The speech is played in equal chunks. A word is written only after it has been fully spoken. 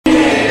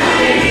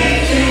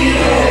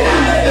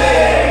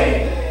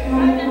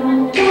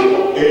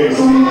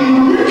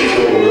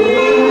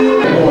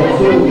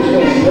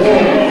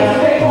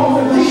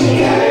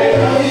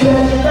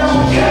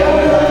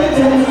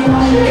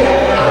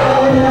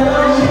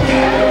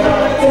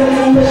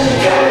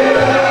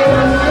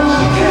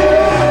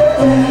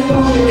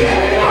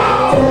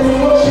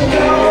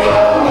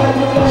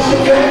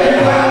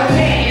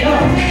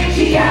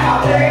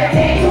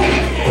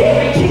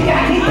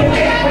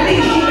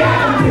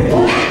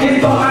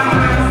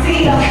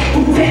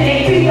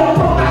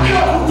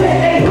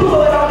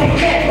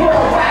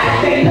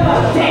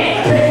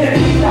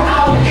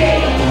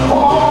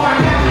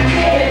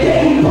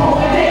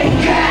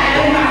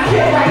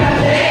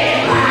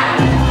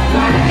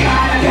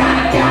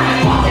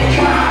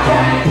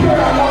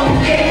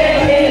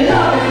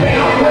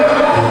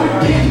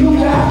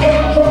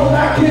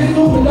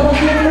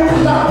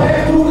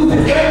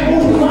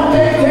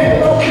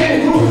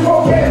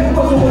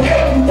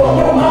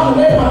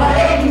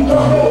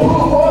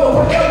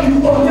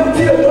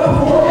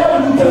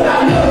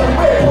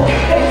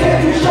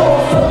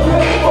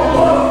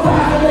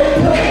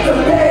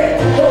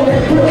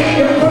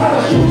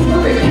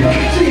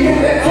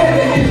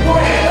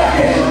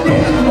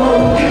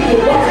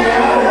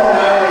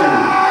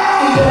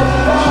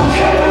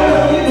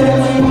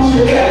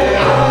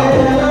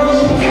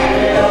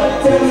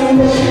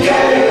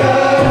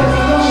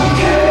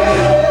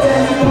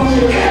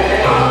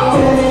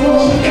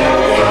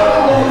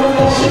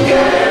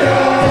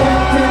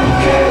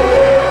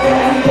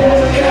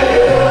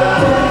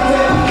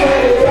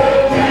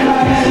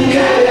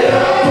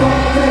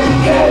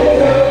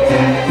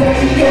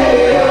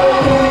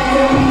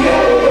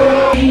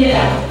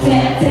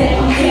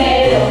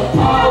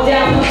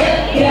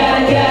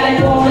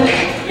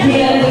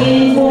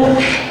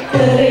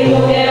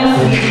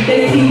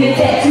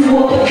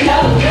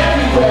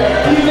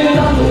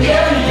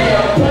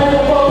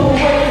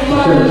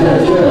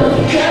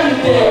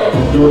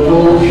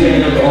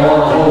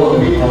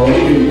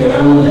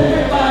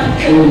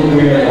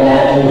everywhere,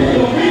 all over the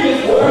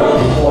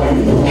world. Boy,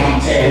 you know I'm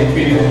tagged,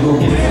 finna go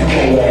get some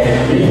cold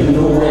ass. You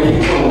know where they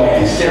go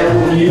at.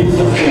 Cheryl, you was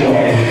a fool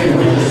ass. You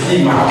really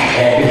see my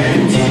bag.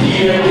 You take the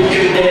air with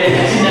your dad.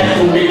 She not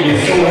so really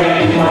so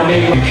happy. My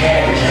name is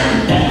Cabbage.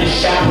 Got the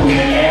shop on the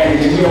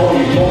average. We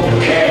only want the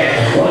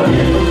bag. Wanna be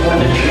the look on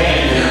the track.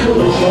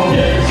 Look on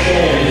the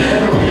stand.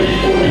 I'm really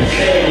for the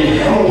stand.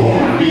 I don't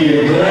wanna be a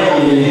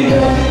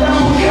gladiator.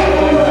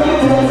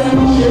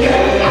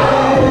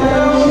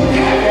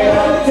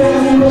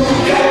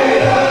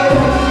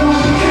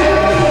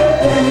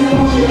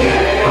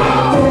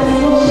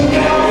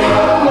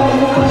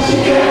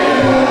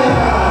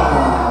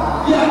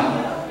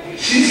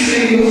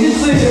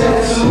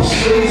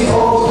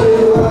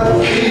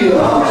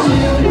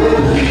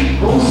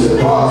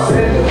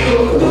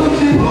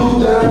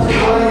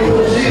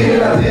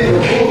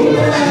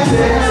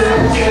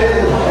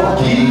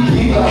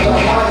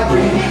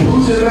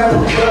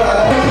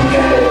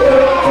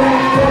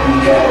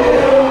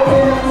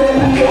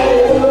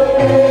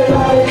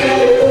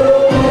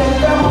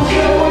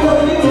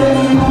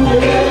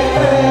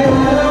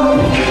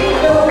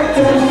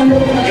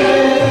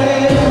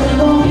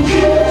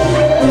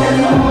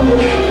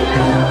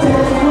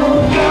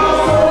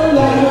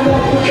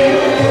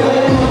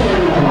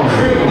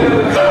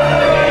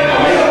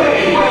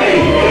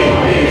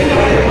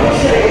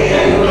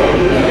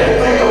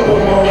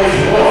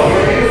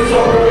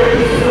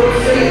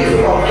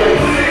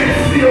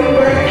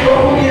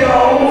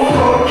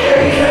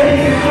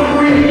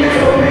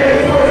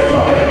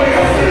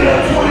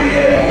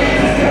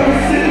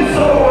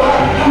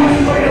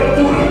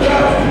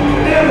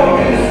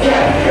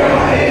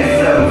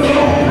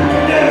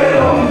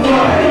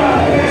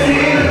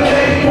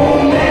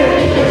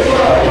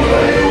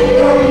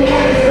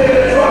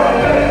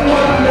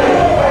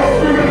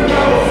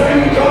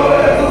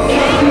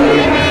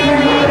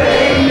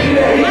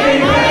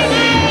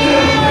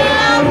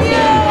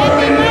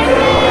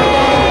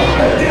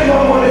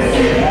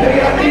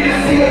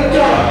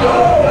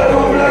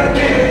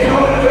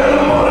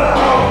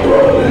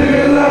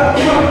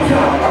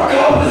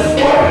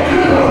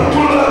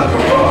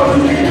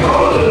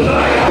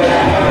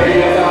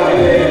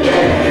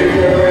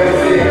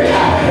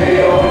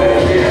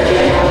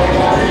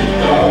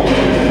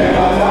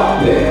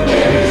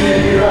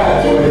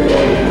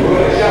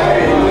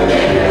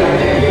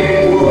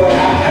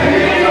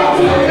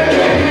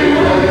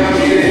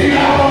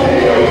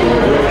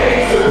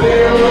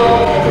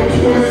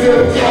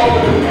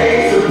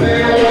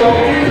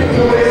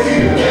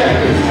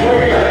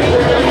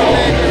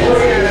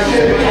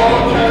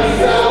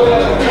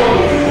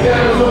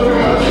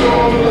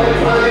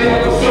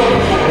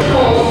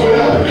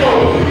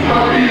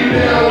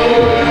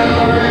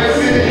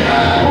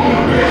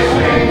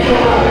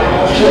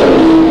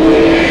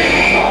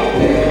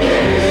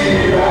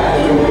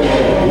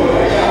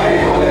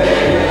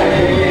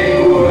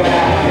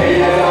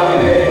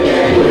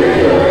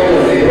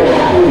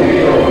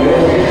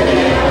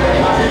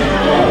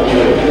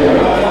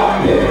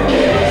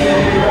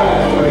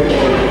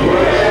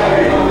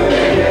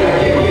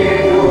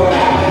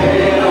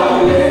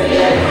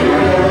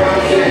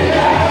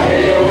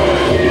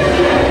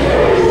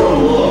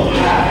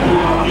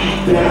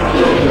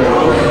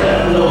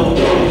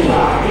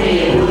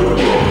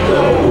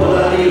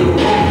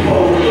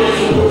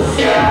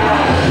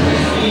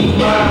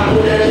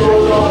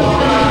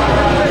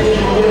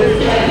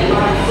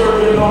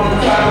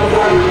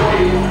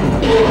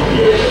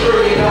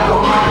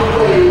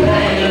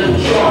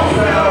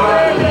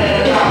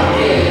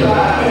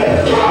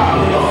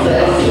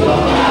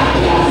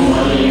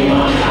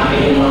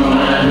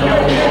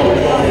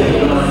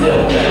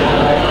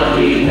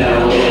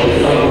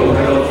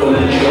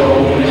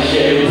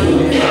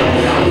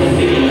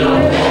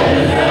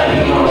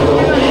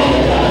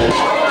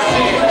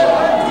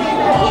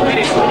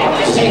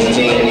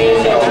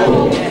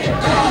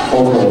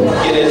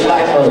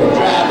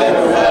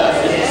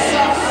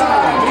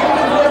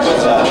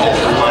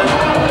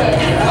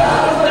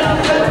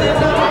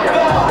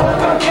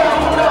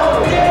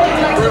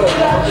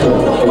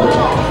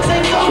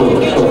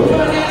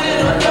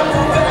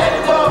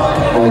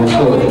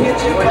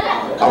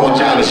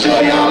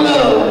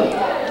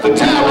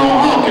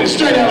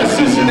 Straight out of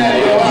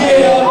Cincinnati,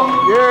 Ohio.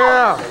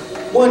 Yeah.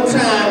 One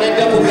time, that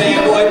double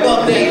bad boy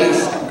bumped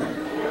Davis.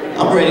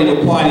 I'm ready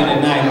to party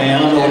tonight, man.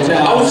 I don't know what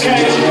y'all.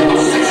 Okay.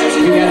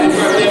 We got the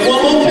birthday.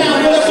 One more time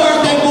for the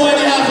birthday boy in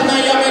the house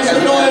tonight. Y'all make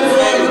some noise for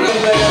him.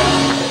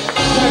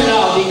 Turn it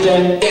off,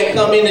 DJ. Can't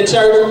come into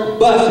church,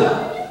 bust it.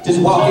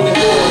 Just walk in the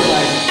door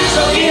like.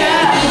 So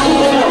yeah.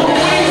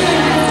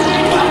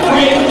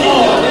 Praise the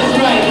Lord. That's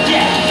right.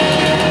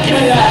 Yeah. Get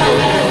it out.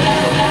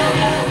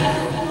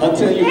 I'll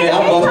tell you, man, I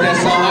bust that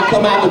song. I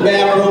come out the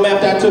bathroom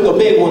after I took a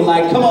big one,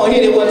 like, come on,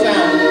 hit it one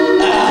time.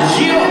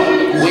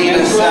 Yeah, we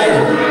in the right.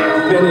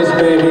 Finish,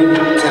 baby.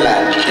 Till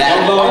I die.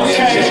 I'm going to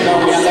check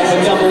on me. I like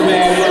a double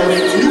bad word.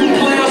 You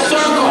play a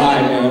circle. All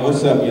right, man,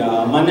 what's up,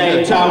 y'all? My name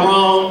is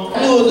Tyrone.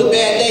 I knew it was a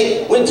bad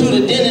day. Went to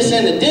the dentist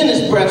and the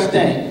dentist breath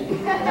stank.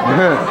 So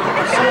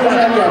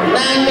I got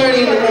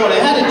 9:30 in the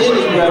morning.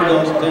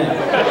 that.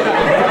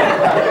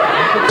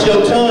 It's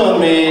your tongue,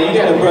 man.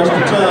 You gotta brush the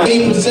tongue.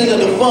 80% of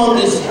the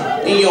fungus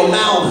in your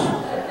mouth.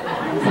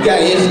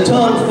 It's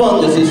tongue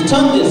fungus. It's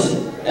tungus.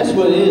 That's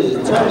what it is.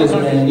 It's tungus,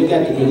 man. You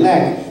got to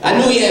relax. I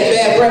knew he had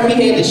bad breath.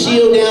 He had the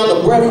shield down.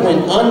 The breath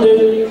went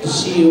under the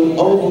shield,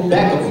 over,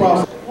 back,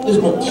 across. This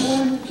one.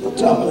 Keep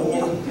talking to me.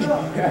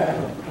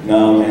 No,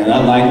 man. I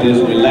like this.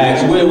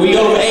 Relax. We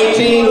over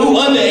 18. Who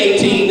under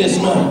 18 this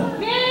month?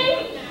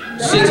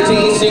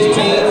 16.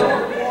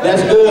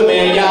 That's good,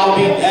 man. Y'all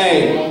be,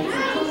 hey.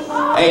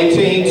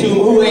 18,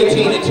 who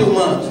 18 in 2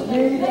 months?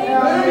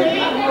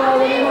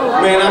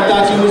 Man, I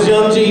thought you was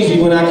Young Jeezy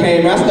when I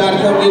came. I started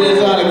to come get his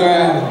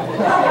autograph.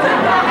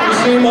 You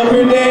see him up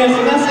here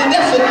dancing? I said,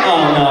 that's it.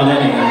 Oh, no, that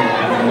ain't it.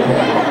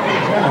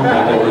 I'm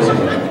not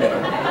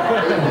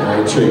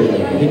that trick,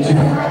 man.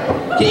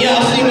 Can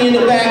y'all see me in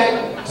the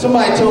back?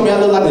 Somebody told me I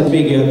look like a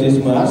figure up this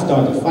month. I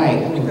started to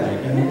fight. I was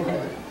like, man,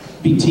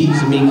 be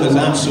teasing me because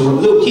I'm short.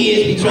 Little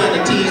kids be trying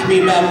to tease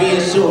me about being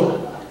short.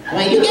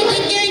 Like, you got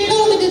that Gary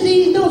Coleman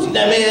disease, don't you?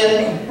 Now,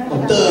 man,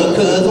 I'm a thug,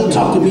 cuz. Don't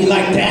talk to me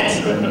like that.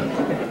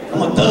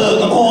 I'm a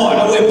thug, I'm hard.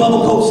 I wear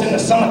bubble coats in the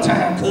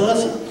summertime,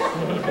 cuz.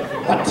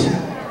 What?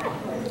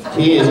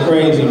 Kids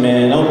crazy,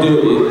 man. Don't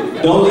do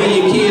it. Don't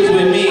leave your kids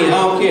with me. I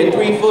don't care.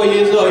 3, 4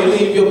 years old, you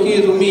leave your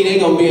kids with me, they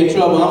gonna be in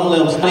trouble. I'm gonna let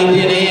them sleep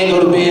there, they ain't go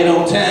to bed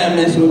on time,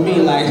 messing with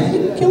me like,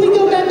 can we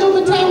go back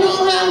over to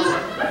Tyrone's house?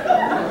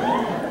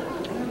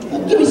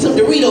 Give me some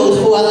Doritos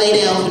before I lay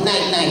down for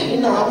night-night. You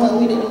know, I'm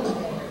hungry.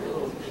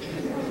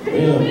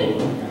 Yeah.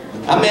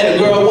 I met a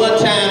girl one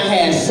time,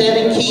 had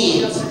 7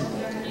 kids.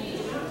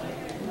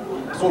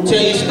 So I'm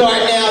telling you,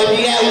 start now. If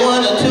you got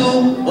 1 or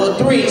 2 or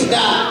 3,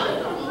 stop.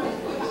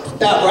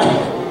 Stop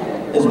right.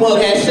 This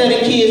mother had 7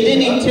 kids,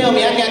 didn't even tell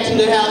me. I got to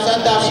the house,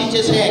 I thought she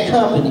just had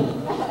company.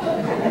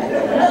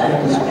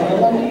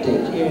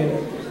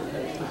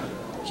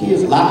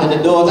 Kids locking the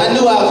doors. I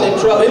knew I was in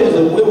trouble.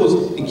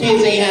 The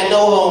kids ain't had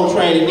no home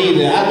training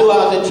either. I knew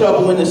I was in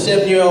trouble when the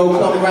 7-year-old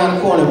come around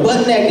the corner,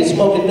 butt naked,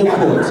 smoking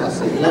Newports. I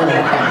said, Lord,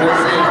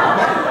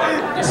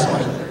 this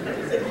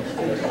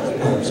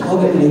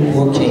smoking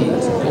Newport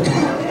kids.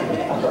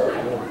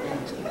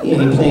 He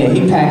ain't playing.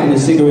 He packing the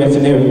cigarettes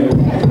and everything.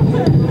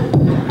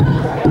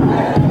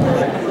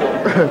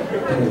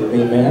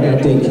 Hey, man, I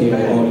gotta take care of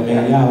the woman,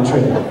 man. Y'all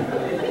tripping.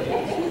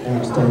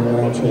 Y'all standing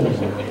around tripping.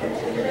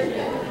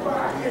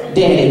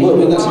 Daddy, what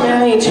we gonna say? I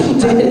ain't you,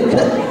 Daddy.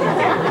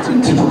 What you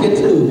talking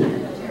to?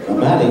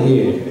 I'm out of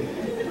here.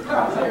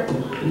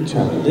 You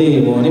trying to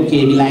live on them kids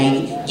be like,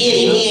 get him,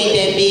 he ain't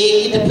that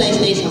big. Get the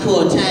PlayStation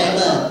cord, tie him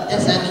up.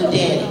 That's our new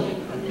daddy.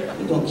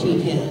 We gonna keep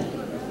him.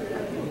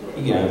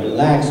 You gotta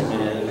relax, man.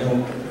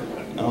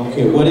 I don't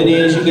care what it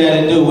is you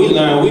gotta do. We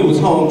learned, we was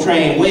home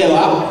trained well.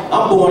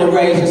 I'm born and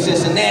raised in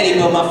Cincinnati,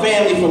 but my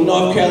family from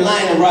North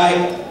Carolina,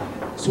 right?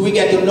 So we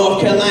got the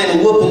North Carolina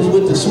whoopings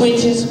with the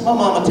switches. My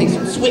mama takes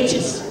some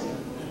switches.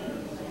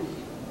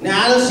 Now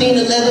I done seen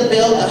the leather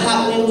belt, the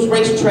Hot Wheels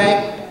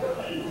racetrack.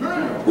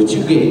 What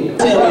you get?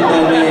 Tell me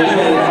that, man.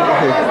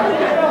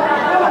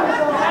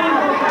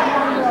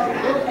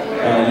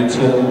 You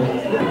chillin'?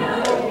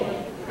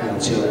 I'm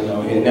chillin'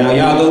 over here. Now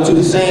y'all go to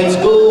the same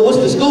school. What's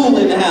the school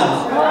in the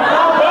house?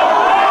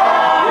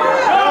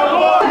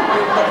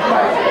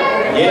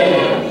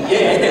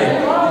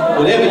 Yeah.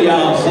 Whatever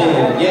y'all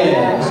saying,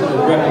 yeah. That's what it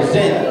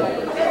represent.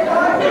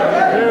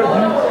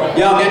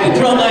 Y'all got the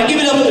drum line. Give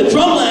it up for the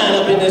drum line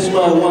up in this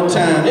mother one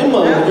time. Them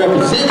mother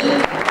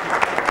represented.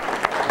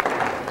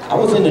 I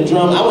was in the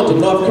drum. I went to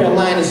North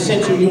Carolina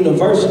Central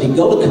University.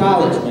 Go to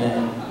college,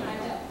 man.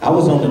 I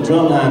was on the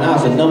drum line. I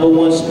was the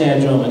 #1 snare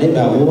drummer. They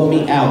about wore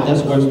me out.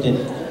 That's worse than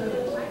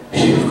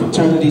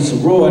fraternity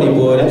sorority,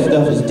 boy. That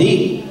stuff is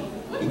deep.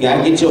 You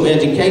gotta get your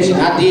education.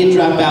 I did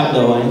drop out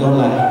though. I ain't gonna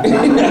lie.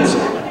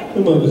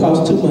 It must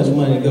cost too much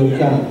money to go to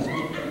college.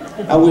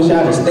 I wish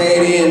I'd have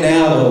stayed in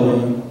now though,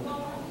 man.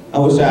 I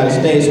wish I'd have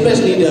stayed,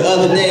 especially the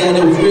other day when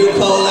it was real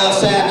cold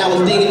outside and I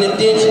was digging them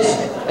ditches.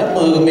 That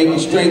mother gonna make me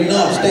straighten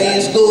up, stay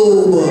in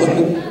school, boy.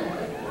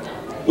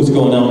 What's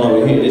going on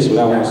over here? This is what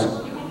I want to see.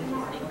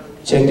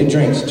 Check the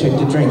drinks,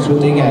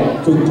 what they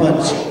got? Fruit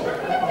punch.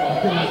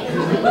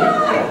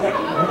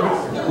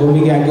 What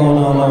we got going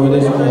on over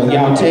this one?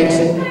 Y'all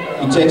texting?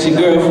 You text your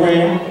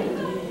girlfriend?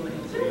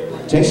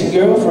 Text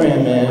your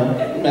girlfriend,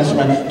 man. That's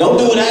right. Don't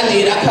do what I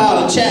did. I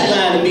called a chat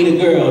line to be the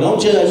girl. Don't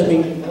judge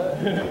me.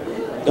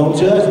 Don't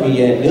judge me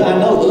yet. I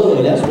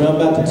know that's what I'm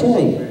about to tell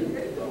you.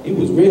 It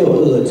was real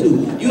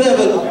too. You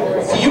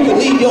ever, see, you can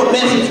leave your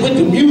message with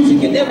the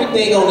music and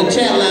everything on the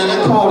chat line.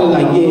 I called it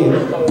like, yeah.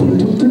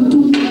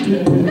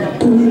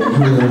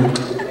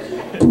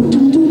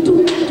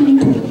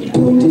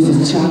 This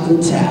is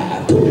chocolate time.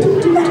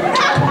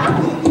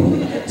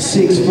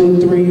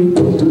 6'3".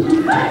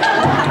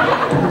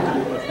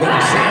 Make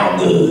it sound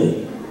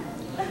good.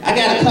 I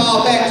got a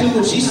call back to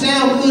her. She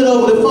sound good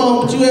over the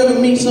phone, but you ever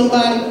meet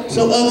somebody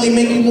so ugly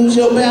make you lose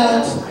your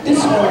balance?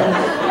 This one.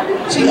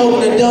 She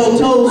opened the door,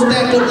 toes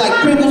stacked up like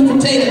Pringles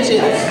potato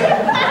chips.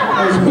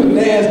 That was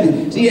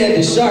nasty. She had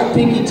the sharp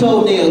pinky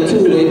toenail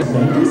too. This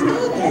ugly.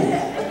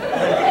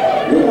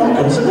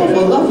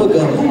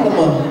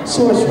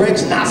 Source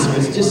Rex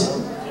Rhinoceros.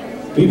 Just,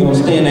 we gonna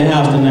stay in the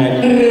house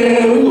tonight.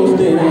 We gonna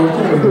stay in the house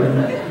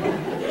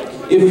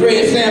tonight. If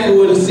Fred Sanford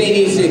would have seen it,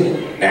 he said,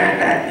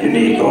 nah, you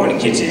need to go in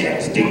the kitchen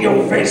and stick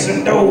your face in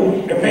the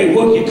dough to make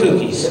wookie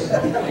cookies.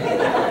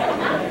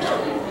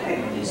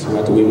 So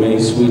after we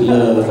made sweet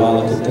love,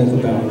 all I could think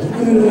about was,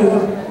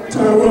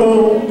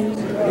 Tyrone.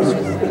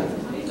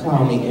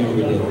 Call me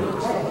every day.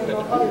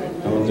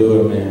 Don't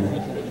do it, man.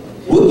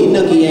 Wookie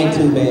nookie ain't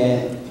too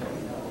bad.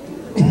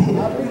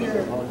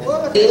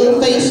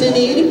 Little face and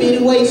itty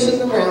bitty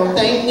waist around,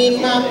 thing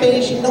in my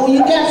face, you know you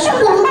got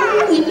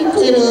screwed with your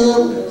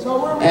glitter.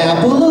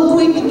 Apple up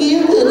quick to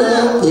get it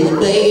up, cause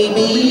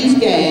baby's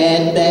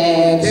got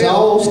bags,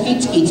 all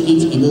skit, skit,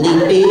 skit, skit,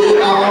 lick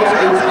it, all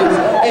skit, skit.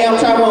 Hey, I'm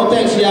Tyrone,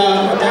 thanks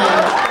y'all.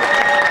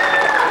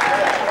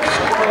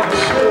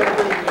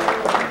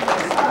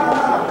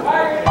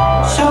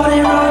 Shorty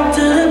rock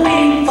to the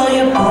beat for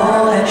your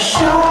boy.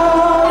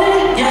 Shorty,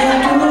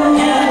 yeah,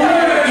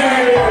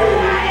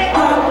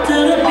 rock to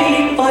the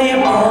beat for your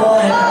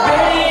boy.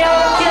 Radio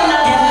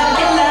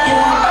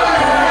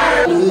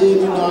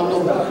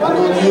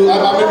killer, I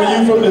remember you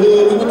from the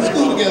hood. We went to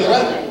school together,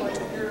 right?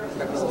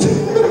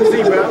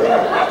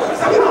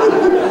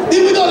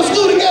 Did we go to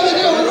school together,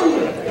 girl?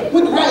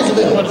 With the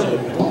Roosevelt.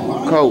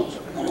 Coach.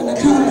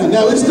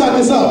 Now let's start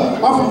this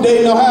up. I'm from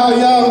Dayton, Ohio,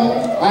 y'all.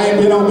 I ain't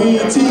been on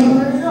BET.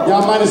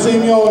 Y'all might have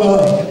seen me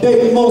on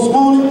Dayton Most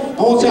Wanted.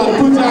 I want y'all to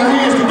put your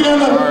hands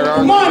together.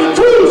 Come on, and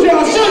cruise,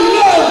 y'all. Show your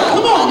love.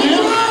 Come on,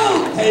 man.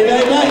 Hey,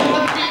 baby.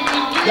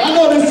 Y'all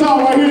know this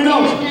song right here,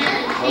 don't you?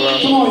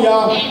 Come on,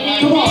 y'all.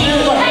 Come on,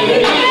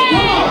 everybody.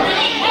 Come on.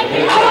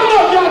 I don't know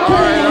if y'all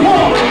came to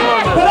perform,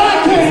 but I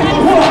came to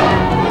perform.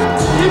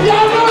 If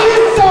y'all know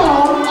this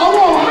song, I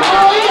want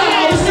all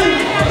y'all to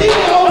sing.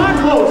 Even the older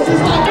folks.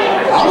 It's like,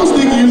 I was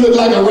thinking you looked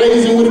like a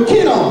raisin with a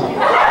kid on.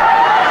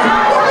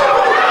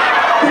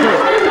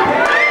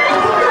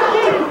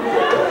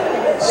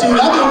 Shoot,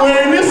 I've been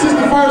wearing this since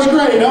the first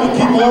grade. I'm gonna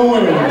keep on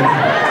wearing it.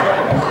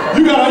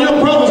 You got on your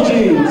brother's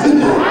jeans.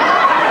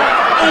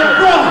 Hey,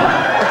 bro,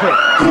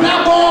 can I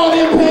borrow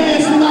them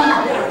pants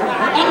tonight?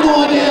 I'm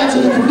going down to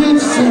the convention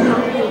center.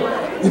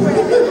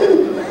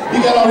 He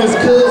got all his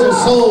cousin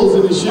soles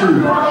in the shoe.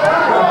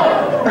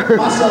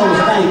 My soles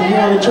stink. You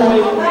want to try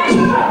it?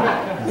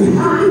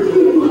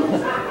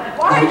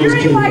 Why are you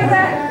eating like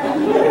that?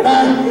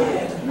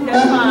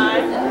 Never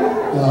mind.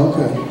 Oh,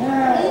 okay.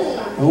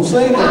 Don't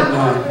say that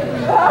now.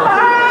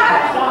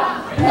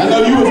 I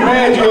know you was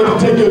mad you had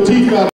to take your teeth out.